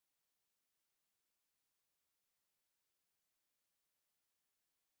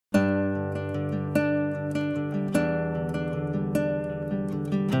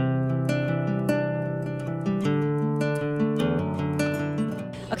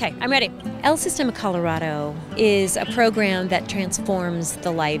Okay, I'm ready. El Sistema Colorado is a program that transforms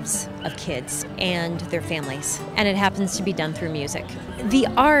the lives of kids and their families, and it happens to be done through music. The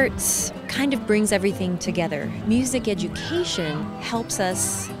arts kind of brings everything together. Music education helps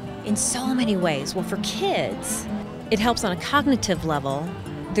us in so many ways. Well, for kids, it helps on a cognitive level.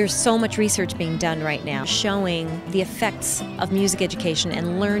 There's so much research being done right now showing the effects of music education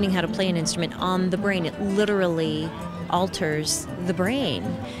and learning how to play an instrument on the brain. It literally alters the brain.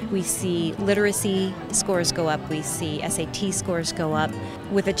 We see literacy scores go up, we see SAT scores go up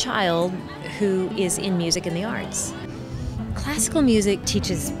with a child who is in music and the arts. Classical music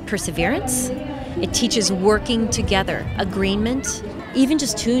teaches perseverance, it teaches working together, agreement, even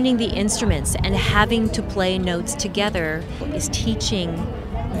just tuning the instruments and having to play notes together is teaching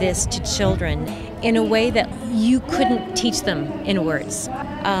this to children in a way that you couldn't teach them in words.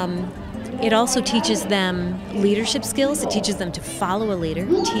 It also teaches them leadership skills. It teaches them to follow a leader.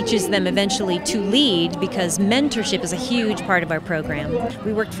 It teaches them eventually to lead because mentorship is a huge part of our program.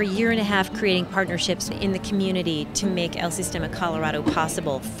 We worked for a year and a half creating partnerships in the community to make El Sistema Colorado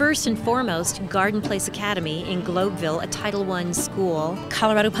possible. First and foremost, Garden Place Academy in Globeville, a Title I school.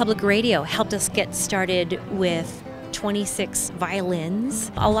 Colorado Public Radio helped us get started with 26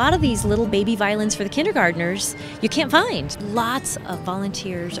 violins. A lot of these little baby violins for the kindergartners you can't find. Lots of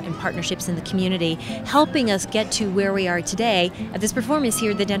volunteers and partnerships in the community helping us get to where we are today at this performance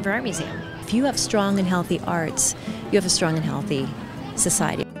here at the Denver Art Museum. If you have strong and healthy arts, you have a strong and healthy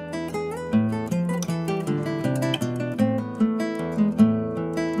society.